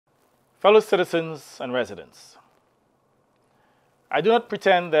Fellow citizens and residents, I do not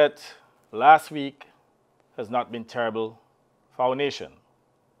pretend that last week has not been terrible for our nation.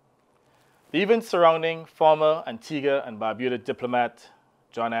 The events surrounding former Antigua and Barbuda diplomat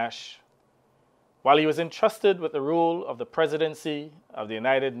John Ashe, while he was entrusted with the role of the presidency of the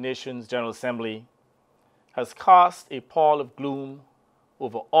United Nations General Assembly, has cast a pall of gloom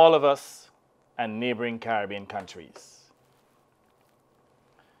over all of us and neighboring Caribbean countries.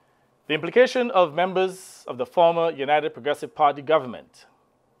 The implication of members of the former United Progressive Party government,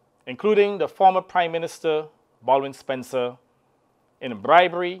 including the former Prime Minister Baldwin Spencer, in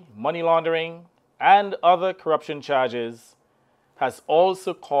bribery, money laundering, and other corruption charges, has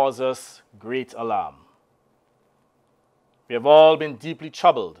also caused us great alarm. We have all been deeply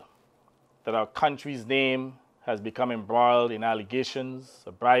troubled that our country's name has become embroiled in allegations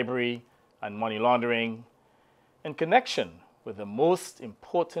of bribery and money laundering in connection with the most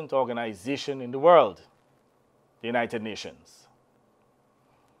important organization in the world, the United Nations.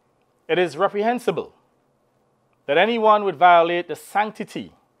 It is reprehensible that anyone would violate the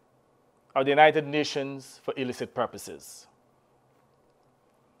sanctity of the United Nations for illicit purposes.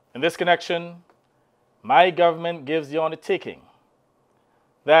 In this connection, my government gives the undertaking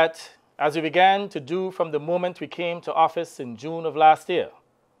that, as we began to do from the moment we came to office in June of last year,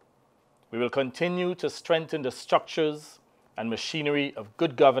 we will continue to strengthen the structures and machinery of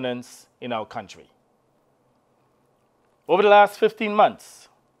good governance in our country. Over the last 15 months,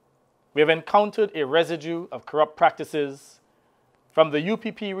 we have encountered a residue of corrupt practices from the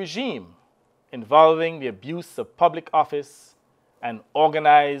UPP regime involving the abuse of public office and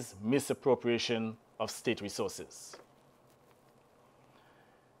organized misappropriation of state resources.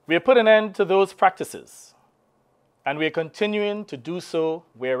 We have put an end to those practices, and we are continuing to do so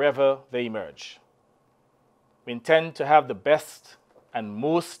wherever they emerge. We intend to have the best and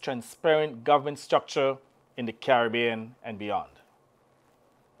most transparent government structure in the Caribbean and beyond.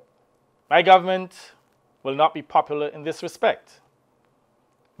 My government will not be popular in this respect,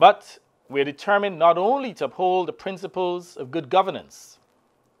 but we are determined not only to uphold the principles of good governance,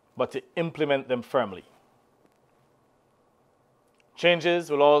 but to implement them firmly.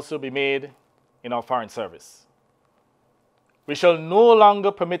 Changes will also be made in our foreign service. We shall no longer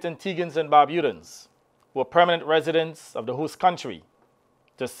permit Antiguans and Barbudans, who are permanent residents of the host country,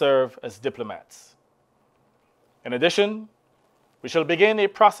 to serve as diplomats. In addition, we shall begin a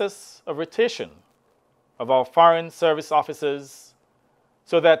process of rotation of our foreign service officers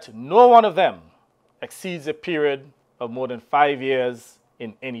so that no one of them exceeds a period of more than 5 years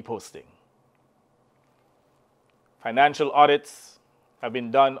in any posting. Financial audits have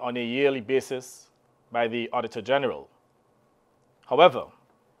been done on a yearly basis by the Auditor General. However,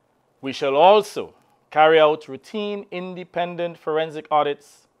 we shall also carry out routine independent forensic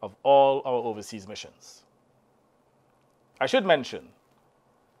audits of all our overseas missions. I should mention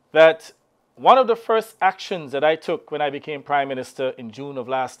that one of the first actions that I took when I became Prime Minister in June of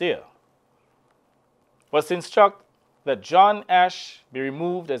last year was to instruct that John Ashe be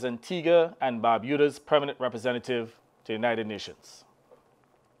removed as Antigua and Barbuda's permanent representative to the United Nations.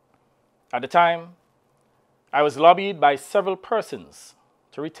 At the time, I was lobbied by several persons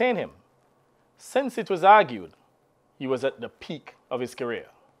to retain him, since it was argued he was at the peak of his career.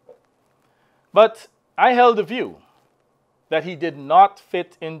 But I held the view that he did not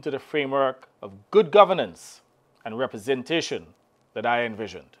fit into the framework of good governance and representation that I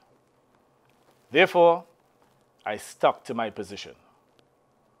envisioned. Therefore, I stuck to my position.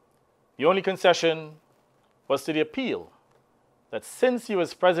 The only concession was to the appeal that since he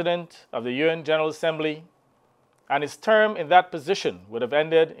was president of the UN General Assembly and his term in that position would have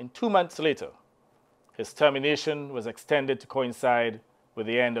ended in 2 months later, his termination was extended to coincide with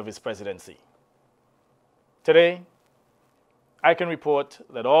the end of his presidency. Today, I can report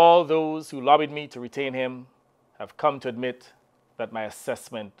that all those who lobbied me to retain him have come to admit that my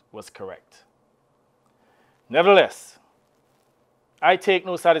assessment was correct. Nevertheless, I take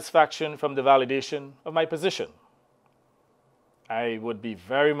no satisfaction from the validation of my position. I would be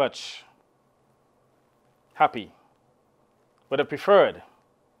very much happy, but have preferred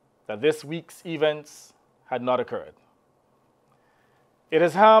that this week's events had not occurred. It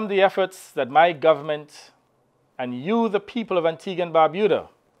has harmed the efforts that my government and you, the people of Antigua and Barbuda,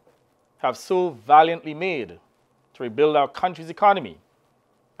 have so valiantly made to rebuild our country's economy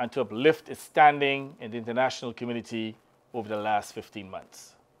and to uplift its standing in the international community over the last 15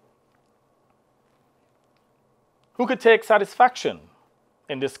 months. Who could take satisfaction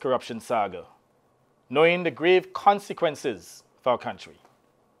in this corruption saga, knowing the grave consequences for our country?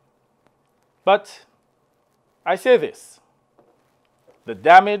 But I say this: The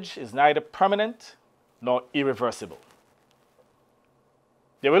damage is neither permanent nor irreversible.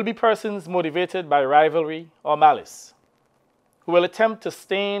 There will be persons motivated by rivalry or malice who will attempt to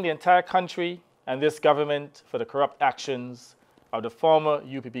stain the entire country and this government for the corrupt actions of the former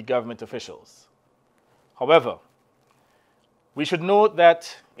UPP government officials. However, we should note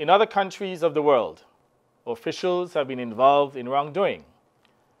that in other countries of the world, officials have been involved in wrongdoing,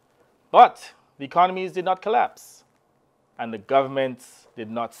 but the economies did not collapse and the governments did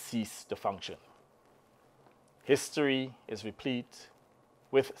not cease to function. History is replete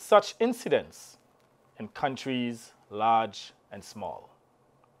with such incidents in countries large and small.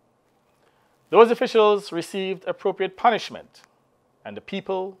 Those officials received appropriate punishment, and the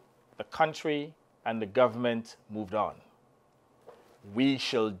people, the country, and the government moved on. We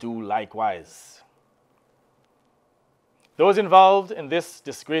shall do likewise. Those involved in this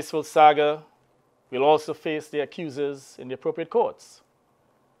disgraceful saga will also face their accusers in the appropriate courts.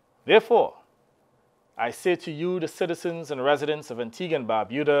 Therefore, I say to you, the citizens and residents of Antigua and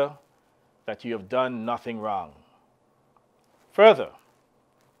Barbuda, that you have done nothing wrong. Further,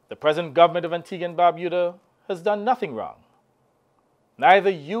 the present government of Antigua and Barbuda has done nothing wrong. Neither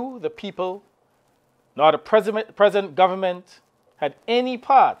you, the people, nor the present government had any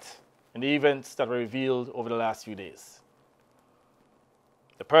part in the events that were revealed over the last few days.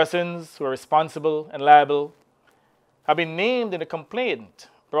 The persons who are responsible and liable have been named in a complaint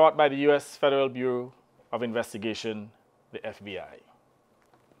brought by the U.S. Federal Bureau of Investigation, the FBI.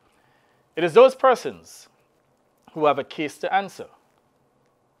 It is those persons who have a case to answer.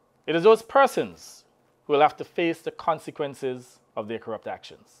 It is those persons who will have to face the consequences of their corrupt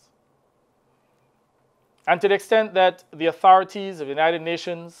actions. And to the extent that the authorities of the United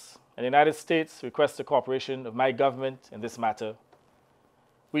Nations and the United States request the cooperation of my government in this matter,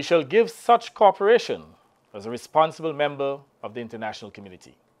 we shall give such cooperation as a responsible member of the international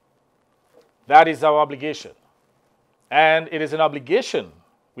community. That is our obligation, and it is an obligation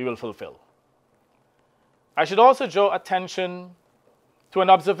we will fulfill. I should also draw attention to an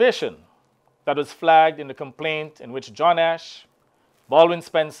observation that was flagged in the complaint in which John Ashe, Baldwin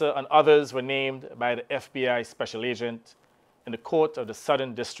Spencer, and others were named by the FBI special agent in the court of the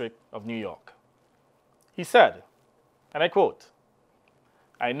Southern District of New York. He said, and I quote,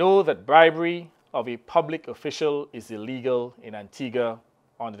 "I know that bribery of a public official is illegal in Antigua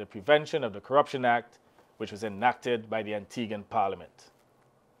under the Prevention of the Corruption Act, which was enacted by the Antiguan Parliament."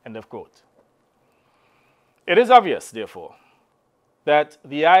 End of quote. It is obvious, therefore, that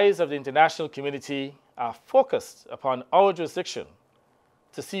the eyes of the international community are focused upon our jurisdiction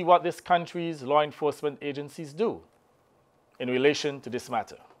to see what this country's law enforcement agencies do in relation to this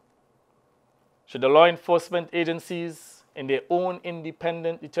matter. Should the law enforcement agencies, in their own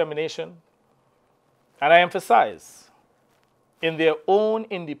independent determination, and I emphasize, in their own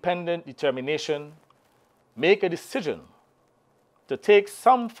independent determination, make a decision to take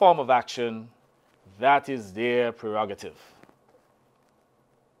some form of action, that is their prerogative.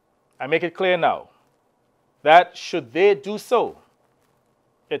 I make it clear now that should they do so,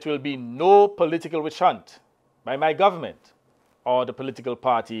 it will be no political witch hunt by my government or the political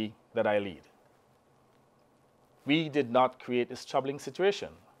party that I lead. We did not create this troubling situation.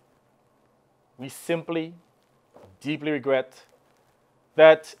 We simply, deeply regret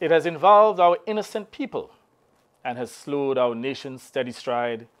that it has involved our innocent people and has slowed our nation's steady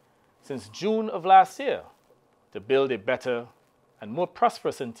stride since June of last year to build a better and more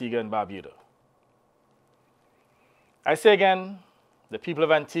prosperous Antigua and Barbuda. I say again, the people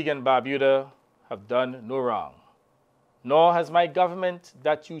of Antigua and Barbuda have done no wrong, nor has my government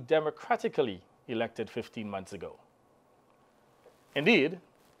that you democratically elected 15 months ago. Indeed,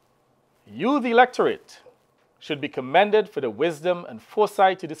 you, the electorate, should be commended for the wisdom and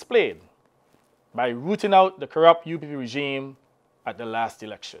foresight you displayed by rooting out the corrupt UPP regime at the last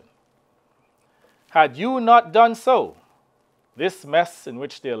election. Had you not done so, this mess in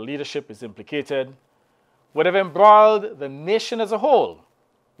which their leadership is implicated would have embroiled the nation as a whole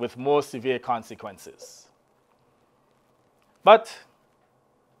with more severe consequences. But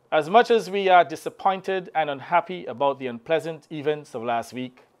as much as we are disappointed and unhappy about the unpleasant events of last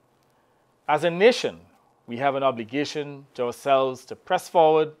week, as a nation, we have an obligation to ourselves to press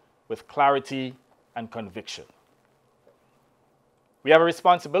forward with clarity and conviction. We have a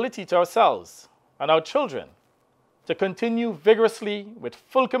responsibility to ourselves and our children to continue vigorously with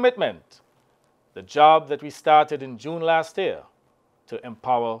full commitment the job that we started in June last year to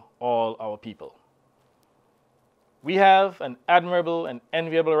empower all our people. We have an admirable and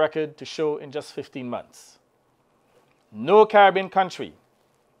enviable record to show in just 15 months. No Caribbean country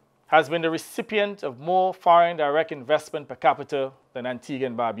has been the recipient of more foreign direct investment per capita than Antigua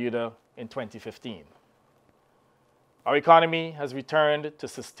and Barbuda in 2015. Our economy has returned to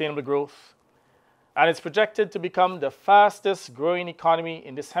sustainable growth and is projected to become the fastest growing economy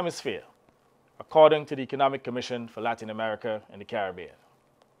in this hemisphere, according to the Economic Commission for Latin America and the Caribbean.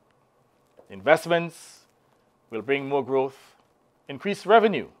 Investments will bring more growth, increased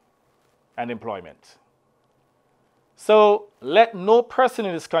revenue, and employment. So let no person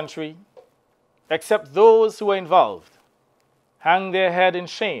in this country, except those who are involved, hang their head in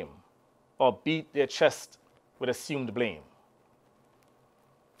shame or beat their chest with assumed blame.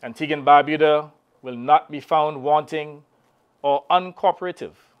 Antigua and Barbuda will not be found wanting or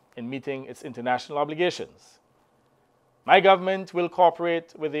uncooperative in meeting its international obligations. My government will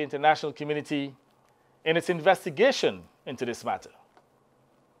cooperate with the international community in its investigation into this matter.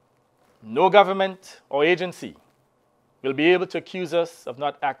 No government or agency will be able to accuse us of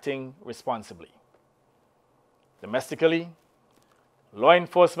not acting responsibly. Domestically, law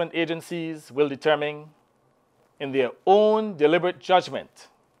enforcement agencies will determine in their own deliberate judgment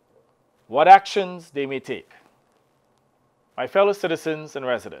what actions they may take. My fellow citizens and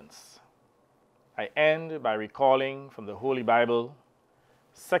residents, I end by recalling from the Holy Bible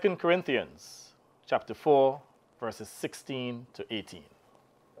 2 Corinthians chapter 4, verses 16 to 18.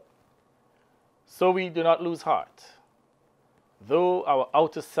 So we do not lose heart. Though our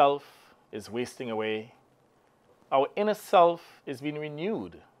outer self is wasting away, our inner self is being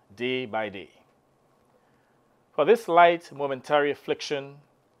renewed day by day. For this light momentary affliction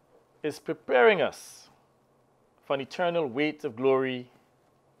is preparing us for an eternal weight of glory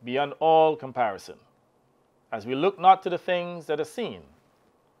beyond all comparison, as we look not to the things that are seen,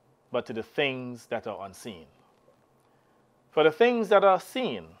 but to the things that are unseen. For the things that are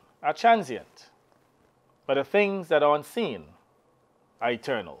seen are transient, but the things that are unseen are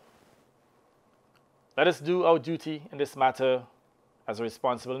eternal. Let us do our duty in this matter as a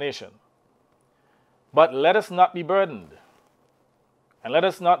responsible nation. But let us not be burdened, and let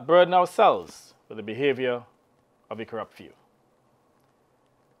us not burden ourselves with the behavior of a corrupt few.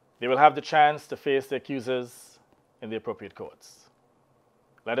 They will have the chance to face the accusers in the appropriate courts.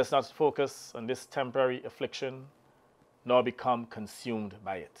 Let us not focus on this temporary affliction, nor become consumed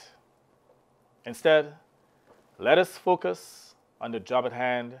by it. Instead, let us focus on the job at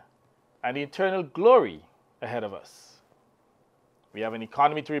hand and the eternal glory ahead of us. We have an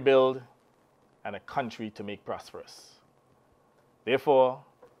economy to rebuild and a country to make prosperous. Therefore,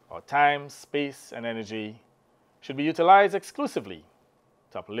 our time, space, and energy should be utilized exclusively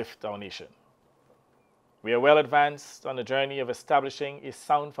to uplift our nation. We are well advanced on the journey of establishing a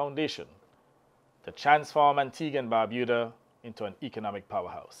sound foundation to transform Antigua and Barbuda into an economic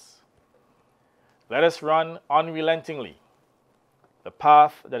powerhouse. Let us run unrelentingly the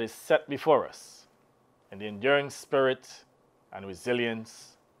path that is set before us in the enduring spirit and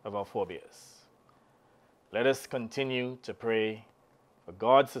resilience of our forebears. Let us continue to pray for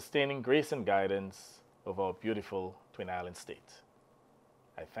God's sustaining grace and guidance of our beautiful Twin Island state.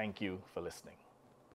 I thank you for listening.